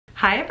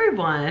Hi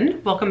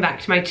everyone, welcome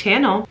back to my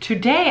channel.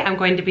 Today I'm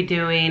going to be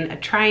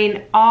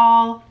trying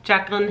all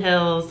Jaclyn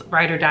Hill's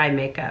Ride or Die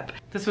makeup.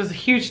 This was a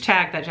huge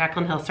tag that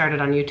Jaclyn Hill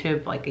started on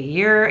YouTube like a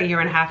year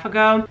and a half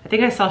ago. I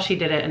think I saw she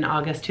did it in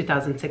August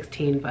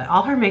 2016, but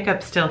all her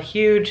makeup's still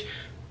huge,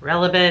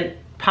 relevant,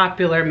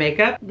 popular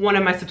makeup. One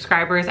of my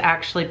subscribers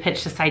actually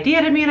pitched this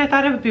idea to me and I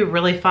thought it would be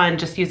really fun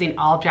just using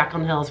all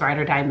Jaclyn Hill's Ride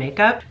or Die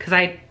makeup because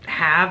I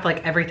have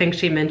like everything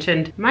she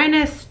mentioned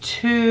minus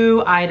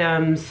 2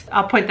 items.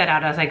 I'll point that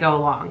out as I go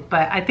along,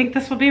 but I think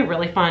this will be a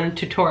really fun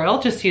tutorial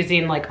just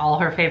using like all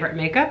her favorite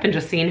makeup and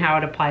just seeing how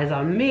it applies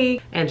on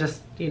me and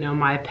just, you know,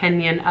 my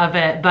opinion of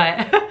it.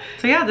 But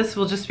so yeah, this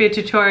will just be a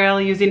tutorial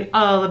using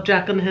all of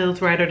Jaclyn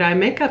Hill's Ride or Die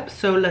makeup.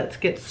 So let's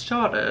get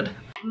started.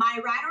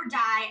 My Ride or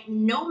Die,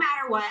 no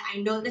matter what, I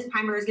know that this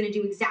primer is going to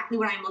do exactly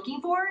what I'm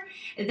looking for.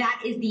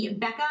 That is the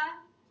Becca,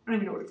 I don't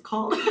even know what it's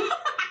called.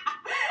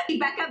 The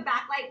Becca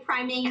Backlight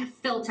Priming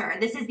Filter.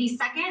 This is the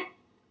second,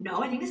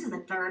 no, I think this is the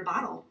third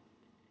bottle.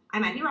 I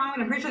might be wrong,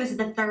 but I'm pretty sure this is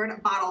the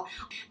third bottle.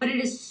 But it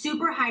is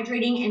super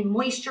hydrating and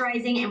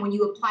moisturizing, and when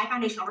you apply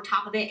foundation over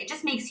top of it, it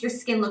just makes your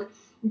skin look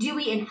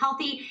dewy and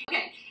healthy.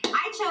 Okay,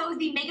 I chose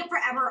the Makeup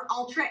Forever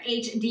Ultra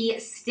HD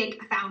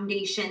Stick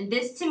Foundation.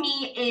 This to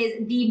me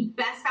is the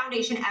best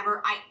foundation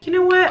ever. You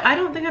know what? I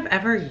don't think I've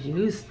ever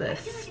used this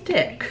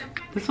stick.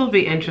 This will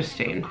be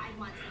interesting.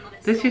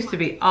 This used to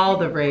be all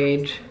the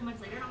rage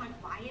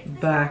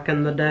back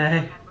in the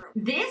day.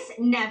 This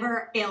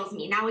never fails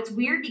me. Now it's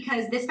weird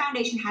because this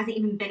foundation hasn't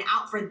even been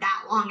out for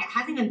that long. It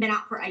hasn't even been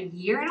out for a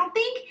year, I don't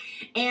think.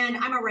 And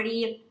I'm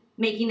already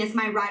making this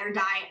my Ride or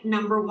Die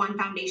 #1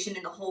 foundation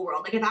in the whole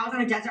world. Like if I was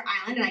on a desert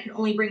island and I could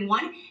only bring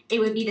one, it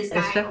would be this guy.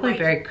 It's definitely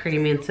very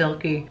creamy and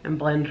silky and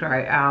blends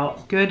right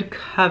out. Good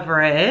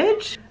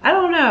coverage. I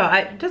don't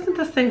know, doesn't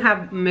this thing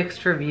have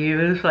mixed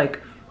reviews?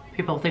 Like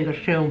people think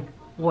it's too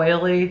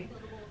oily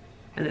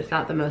and it's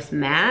not the most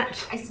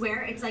matte. I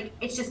swear,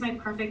 it's just my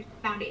perfect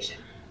foundation.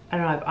 I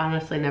don't know, I've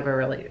honestly never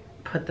really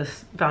put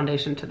this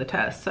foundation to the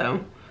test,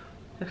 so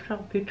this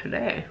will be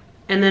today.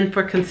 And then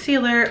for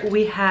concealer,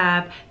 we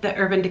have the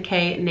Urban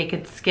Decay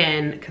Naked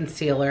Skin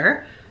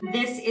Concealer.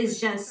 This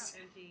is just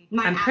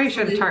my I'm pretty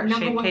sure the Tarte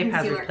Shape Tape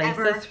has replaced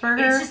this for her.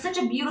 It's just such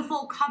a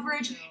beautiful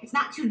coverage. It's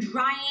not too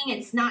drying,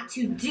 it's not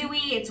too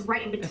dewy, it's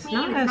right in between.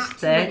 It's not as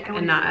thick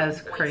and not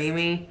as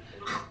creamy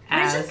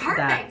as it's just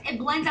perfect. It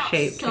blends out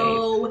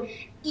so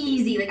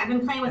easy. Like I've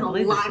been playing with a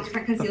lot of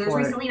different concealers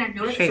recently, and I've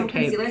noticed that some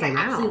concealers I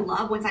absolutely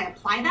love once I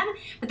apply them,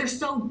 but they're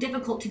so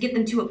difficult to get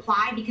them to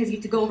apply because you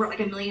have to go over it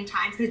like a million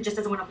times because it just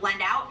doesn't want to blend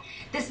out.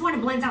 This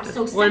one blends out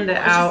so simple.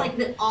 It's just like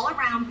the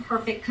all-around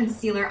perfect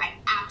concealer. I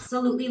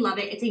absolutely love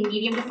it. It's a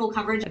medium to full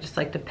coverage. I just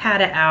like to pat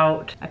it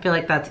out. I feel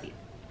like that's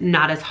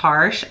not as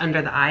harsh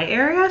under the eye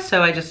area,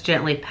 so I just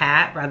gently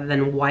pat rather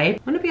than wipe.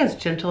 You want to be as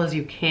gentle as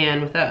you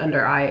can with that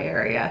under eye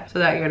area so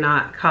that you're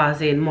not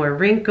causing more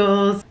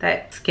wrinkles.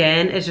 That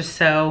skin is just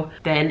so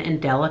thin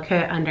and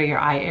delicate under your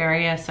eye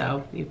area,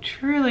 so you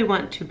truly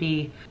want to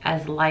be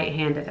as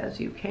light-handed as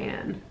you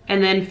can.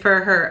 And then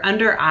for her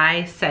under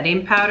eye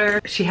setting powder,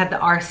 she had the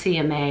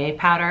RCMA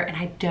powder, and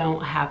I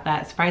don't have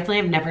that. Surprisingly,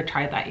 I've never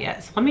tried that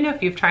yet. So let me know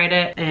if you've tried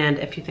it and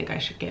if you think I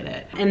should get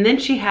it. And then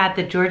she had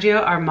the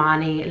Giorgio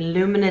Armani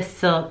Luminous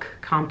Silk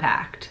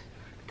Compact,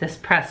 this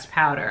pressed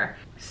powder.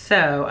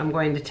 So I'm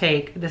going to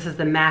take, this is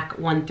the MAC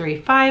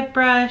 135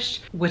 brush,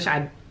 which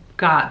I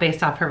got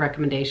based off her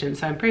recommendation.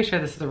 So I'm pretty sure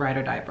this is a Ride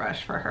or Die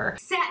brush for her.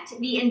 Set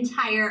the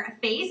entire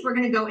face. We're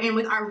gonna go in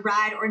with our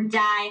Ride or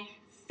Die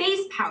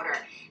face powder.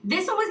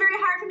 This one was very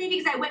hard for me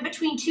because I went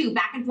between two,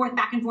 back and forth,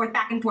 back and forth,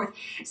 back and forth.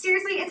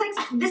 Seriously, it's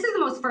like, this is the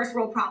most first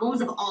world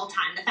problems of all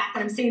time. The fact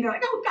that I'm sitting there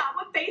like, oh God,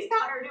 what face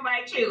powder do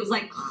I choose?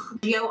 Like,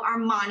 Giorgio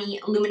Armani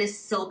Luminous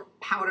Silk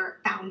Powder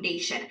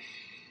Foundation.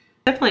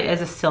 Definitely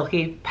is a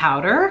silky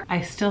powder.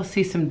 I still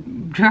see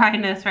some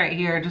dryness right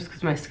here just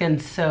because my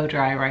skin's so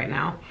dry right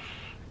now.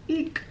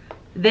 Eek.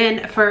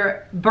 Then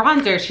for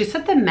bronzer, she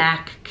said the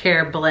MAC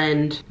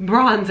Careblend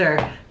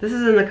bronzer. This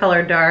is in the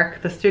color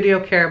dark, the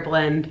Studio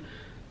Careblend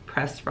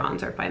pressed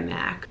bronzer by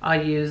MAC.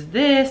 I'll use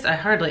this. I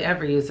hardly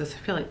ever use this. I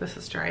feel like this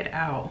is dried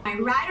out. My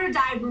Ride or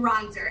Die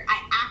bronzer,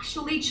 I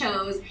actually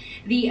chose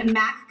the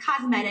MAC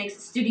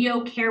Cosmetics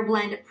Studio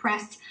Careblend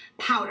pressed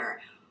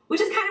powder, which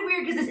is kind of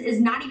weird because this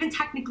is not even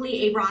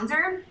technically a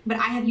bronzer, but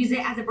I have used it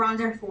as a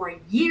bronzer for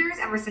years,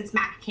 ever since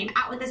MAC came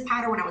out with this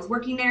powder when I was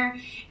working there,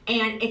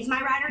 and it's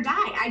my Ride or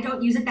Die. I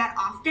don't use it that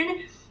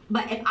often,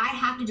 but if I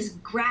have to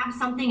just grab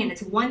something and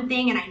it's one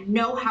thing and I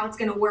know how it's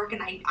gonna work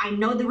and I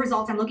know the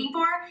results I'm looking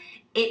for,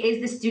 it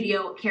is the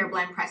Studio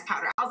Careblend pressed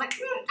powder. I was like,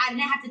 I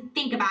didn't have to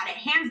think about it.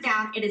 Hands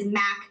down, it is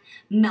MAC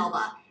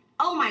Melba.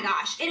 Oh my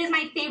gosh, it is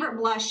my favorite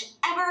blush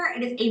ever.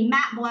 It is a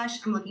matte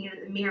blush. I'm looking at it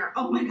in the mirror.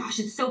 Oh my gosh,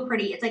 it's so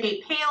pretty. It's like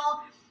a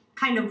pale,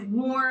 kind of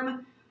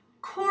warm,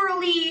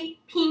 corally,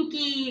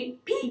 pinky,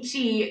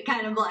 peachy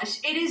kind of blush.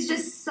 It is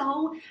just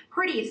so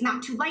pretty. It's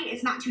not too light,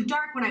 it's not too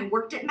dark. When I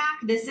worked at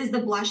MAC, this is the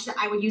blush that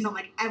I would use on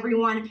like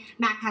everyone.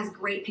 MAC has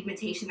great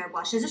pigmentation in their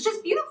blushes. It's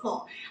just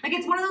beautiful. Like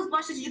it's one of those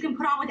blushes you can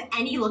put on with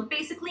any look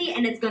basically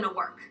and it's gonna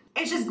work.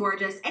 It's just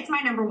gorgeous. It's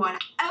my number one.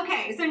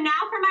 Okay, so now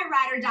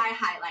ride or die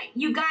highlight.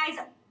 You guys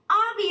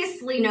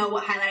obviously know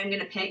what highlight I'm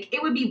gonna pick.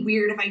 It would be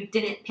weird if I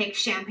didn't pick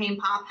Champagne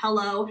Pop.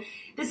 Hello.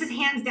 This is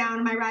hands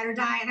down my ride or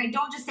die, and I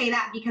don't just say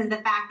that because of the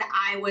fact that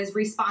I was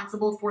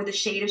responsible for the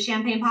shade of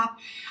Champagne Pop.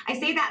 I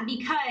say that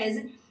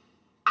because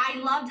I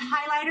loved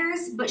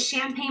highlighters, but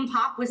Champagne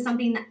Pop was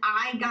something that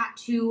I got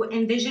to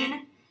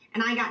envision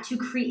and I got to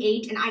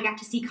create and I got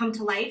to see come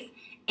to life,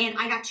 and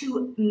I got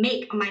to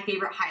make my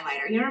favorite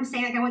highlighter. You know what I'm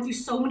saying? Like, I went through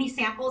so many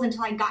samples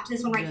until I got to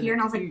this one right here,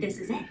 and I was like, this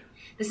is it.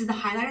 This is the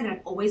highlighter that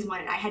I've always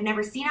wanted. I had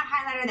never seen a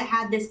highlighter that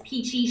had this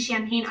peachy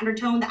champagne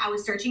undertone that I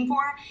was searching for,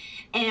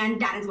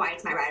 and that is why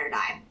it's my ride or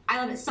die. I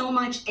love it so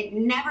much. It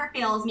never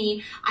fails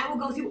me. I will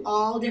go through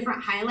all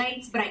different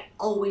highlights, but I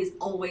always,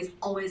 always,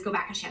 always go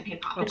back to Champagne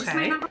Pop.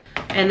 Okay.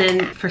 And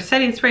then for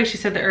setting spray, she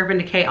said the Urban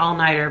Decay All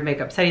Nighter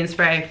Makeup Setting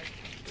Spray.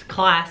 It's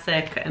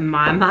classic in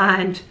my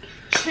mind.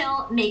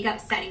 Chill makeup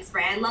setting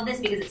spray. I love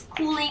this because it's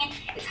cooling,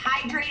 it's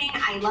hydrating.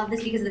 I love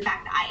this because of the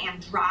fact that I am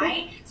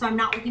dry, so I'm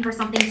not looking for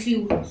something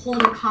to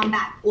hold or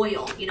combat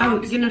oil. You know,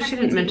 oh, you know, she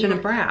didn't mention a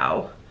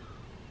brow.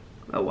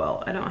 Oh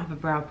well, I don't have a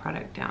brow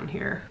product down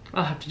here.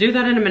 I'll have to do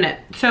that in a minute.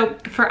 So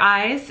for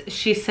eyes,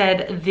 she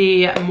said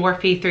the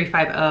Morphe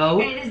 350.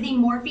 And it is the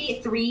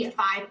Morphe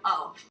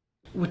 350.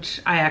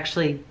 Which I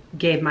actually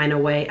gave mine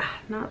away.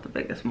 Not the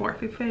biggest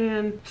Morphe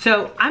fan.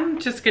 So I'm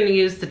just gonna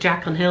use the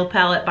Jaclyn Hill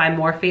palette by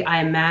Morphe.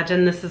 I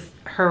imagine this is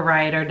her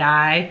ride or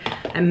die.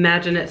 I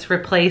imagine it's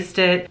replaced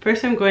it.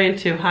 First I'm going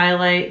to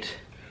highlight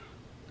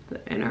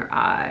the inner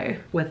eye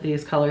with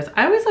these colors.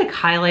 I always like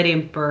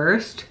highlighting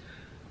first.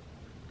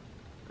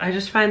 I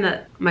just find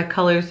that my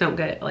colors don't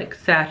get like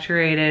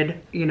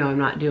saturated. You know, I'm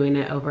not doing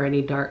it over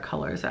any dark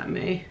colors at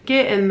me.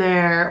 Get in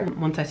there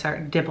once I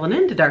start dibbling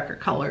into darker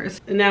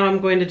colors. And now I'm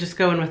going to just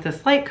go in with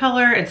this light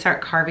color and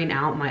start carving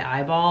out my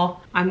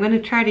eyeball. I'm gonna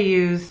try to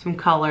use some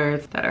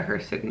colors that are her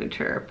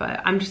signature,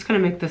 but I'm just gonna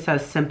make this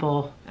as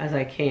simple as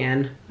I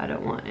can. I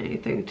don't want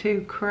anything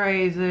too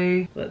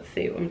crazy. Let's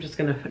see, I'm just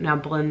gonna now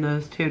blend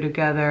those two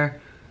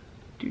together.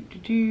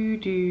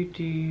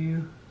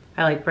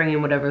 I like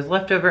bringing whatever's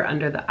left over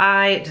under the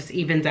eye. It just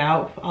evens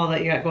out all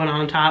that you got going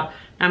on top.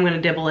 I'm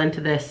gonna dibble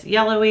into this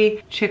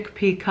yellowy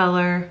chickpea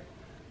color.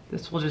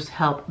 This will just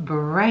help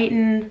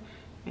brighten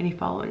any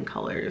following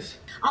colors.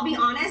 I'll be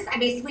honest, I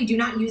basically do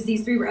not use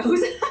these 3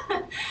 rows.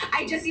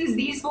 I just use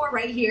these 4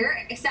 right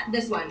here, except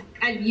this one.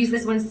 I've used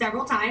this one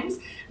several times,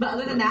 but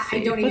other than that,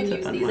 I don't even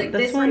use these. Like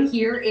this right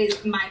here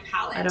is my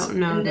palette. I don't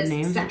know the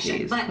names section.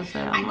 of these. But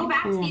I go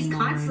back to these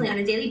constantly on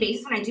a daily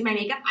basis when I do my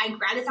makeup. I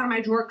grab this out of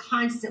my drawer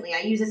constantly. I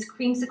use this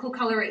creamsicle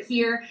color right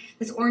here,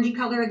 this orangey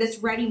color, this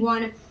reddy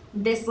one.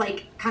 This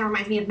like kind of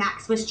reminds me of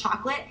MAC Swiss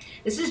Chocolate.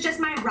 This is just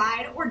my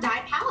ride or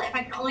die palette if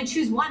I could only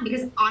choose one,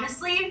 because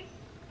honestly,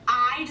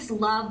 I just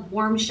love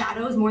warm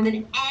shadows more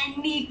than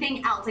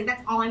anything else. Like,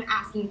 that's all I'm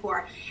asking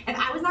for. If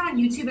I was not on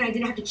YouTube and I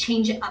didn't have to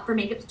change it up for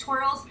makeup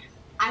tutorials,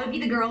 I would be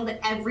the girl that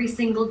every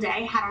single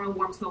day had on a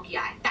warm smoky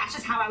eye. That's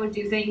just how I would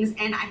do things,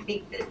 and I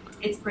think that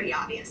it's pretty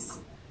obvious.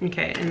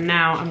 Okay, and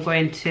now I'm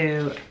going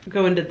to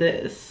go into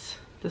this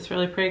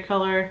really pretty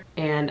color,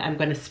 and I'm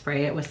going to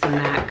spray it with some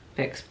MAC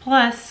Fix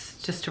Plus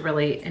just to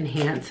really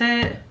enhance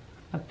it.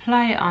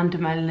 Apply it onto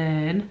my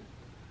lid.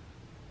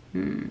 I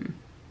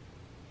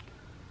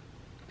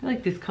feel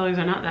like these colors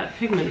are not that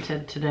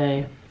pigmented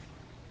today.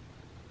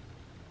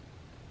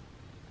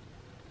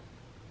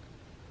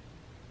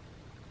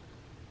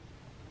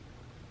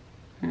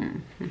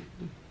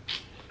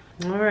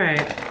 All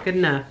right, good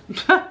enough.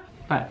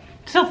 But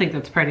still think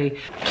that's pretty.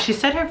 She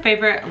said her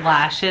favorite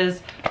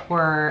lashes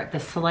were the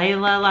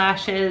Loreal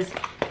lashes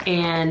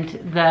and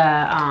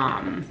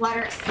the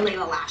Flutter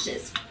Loreal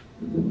lashes.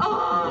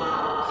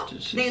 Oh,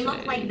 they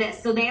look like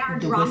this. So they are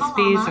the Drama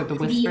Wispies Llama, or the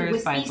Whispers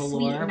Wispy by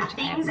Sweet Velour,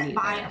 Nothings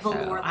by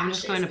Velour Lashes. I'm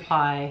just going to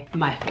apply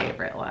my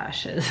favorite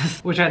lashes,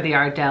 which are the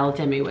Ardell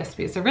Demi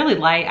Wispies. They're really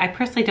light. I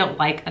personally don't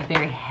like a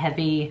very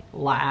heavy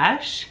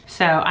lash,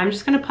 so I'm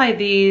just going to apply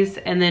these.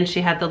 And then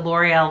she had the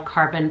L'Oreal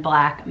Carbon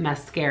Black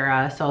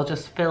Mascara, so I'll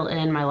just fill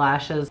in my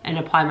lashes and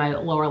apply my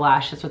lower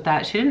lashes with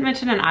that. She didn't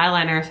mention an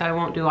eyeliner, so I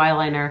won't do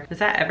eyeliner. Is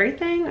that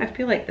everything? I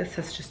feel like this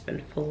has just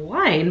been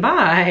flying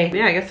by.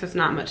 Yeah, I guess there's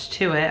not much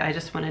to it. I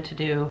just wanted to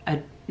do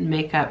a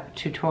makeup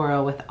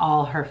tutorial with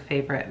all her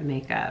favorite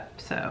makeup,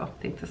 so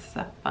I think this is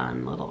a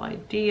fun little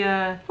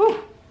idea. Whew.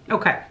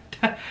 Okay,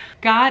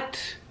 got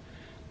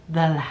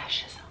the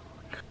lashes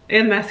on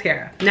and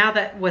mascara. Now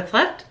that what's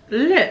left,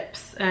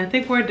 lips. I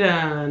think we're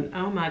done.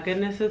 Oh my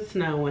goodness, it's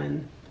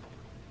snowing.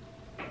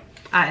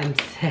 I am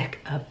sick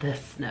of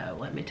this snow,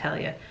 let me tell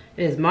you.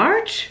 It is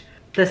March.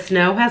 The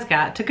snow has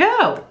got to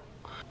go.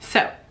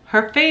 So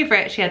her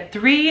favorite, she had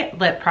 3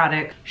 lip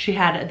products. She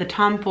had the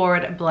Tom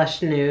Ford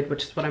Blush Nude,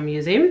 which is what I'm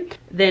using.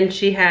 Then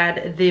she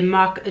had the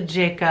Marc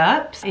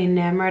Jacobs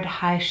Enamored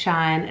High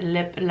Shine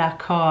Lip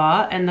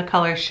Lacquer in the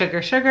color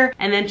Sugar Sugar.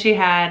 And then she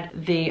had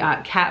the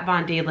Kat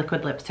Von D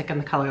liquid lipstick in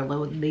the color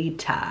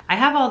Lolita. I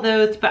have all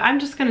those, but I'm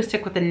just gonna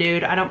stick with the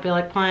nude. I don't feel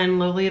like applying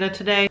Lolita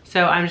today,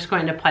 so I'm just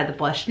going to apply the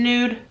Blush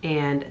Nude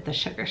and the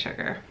Sugar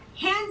Sugar.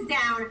 hands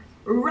down,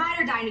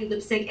 ride or die nude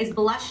lipstick is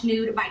Blush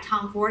Nude by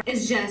Tom Ford.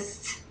 Is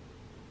just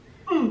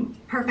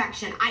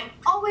perfection. I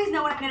always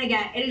know what I'm gonna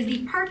get. It is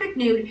the perfect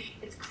nude.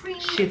 It's creamy.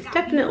 She's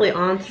definitely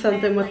on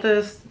something with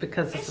this,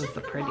 because this is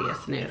the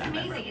prettiest nude I've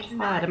ever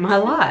applied in my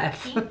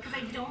life.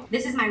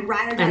 This is my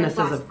ride or die lip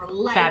gloss for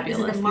life.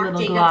 Fabulous this is the Marc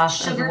little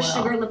gloss Sugar as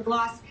well. Sugar lip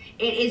gloss.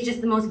 It is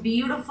just the most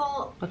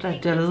beautiful. What a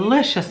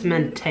delicious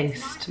mint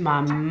taste,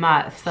 my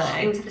might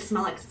say. It was to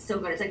smell like so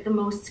good. It's like the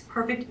most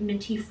perfect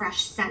minty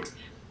fresh scent.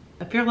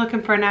 If you're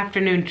looking for an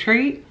afternoon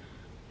treat,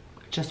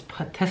 just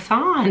put this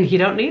on. You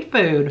don't need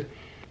food.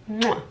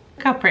 Mwah.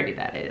 Look how pretty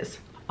that is.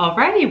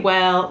 Alrighty,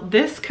 well,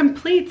 this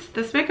completes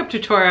this makeup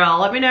tutorial.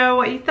 Let me know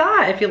what you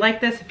thought. If you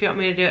like this, if you want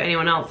me to do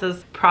anyone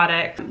else's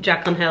product.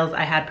 Jaclyn Hill's,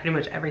 I had pretty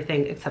much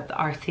everything except the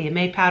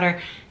RCMA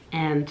powder,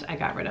 and I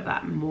got rid of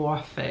that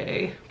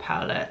Morphe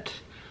palette,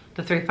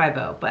 the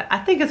 350. But I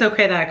think it's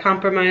okay that I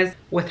compromised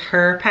with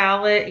her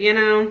palette, you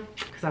know,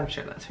 because I'm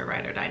sure that's her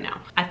ride or die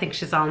now. I think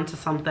she's on to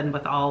something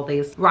with all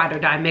these ride or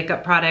die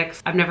makeup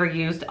products. I've never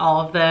used all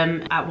of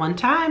them at one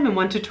time in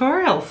one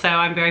tutorial, so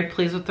I'm very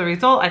pleased with the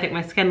result. I think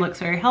my skin looks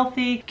very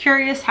healthy.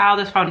 Curious how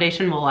this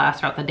foundation will last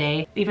throughout the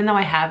day. Even though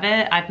I have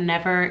it, I've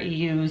never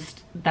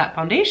used that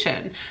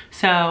foundation.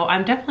 So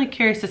I'm definitely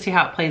curious to see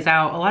how it plays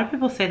out. A lot of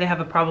people say they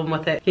have a problem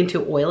with it getting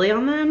too oily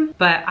on them,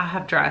 but I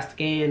have dry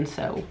skin,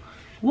 so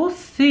we'll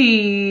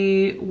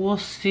see. We'll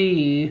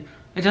see.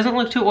 It doesn't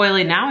look too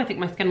oily now. I think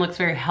my skin looks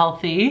very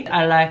healthy.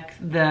 I like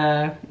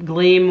the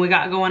gleam we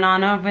got going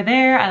on over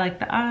there. I like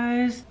the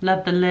eyes.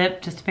 Love the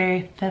lip. Just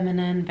very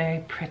feminine,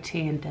 very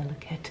pretty and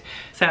delicate.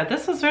 So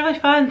this was really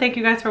fun. Thank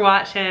you guys for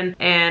watching,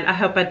 and I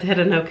hope I did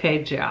an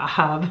okay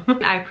job.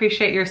 I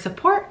appreciate your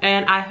support,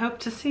 and I hope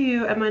to see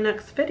you in my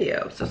next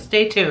video. So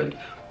stay tuned.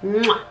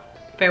 Mwah.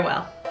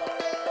 Farewell.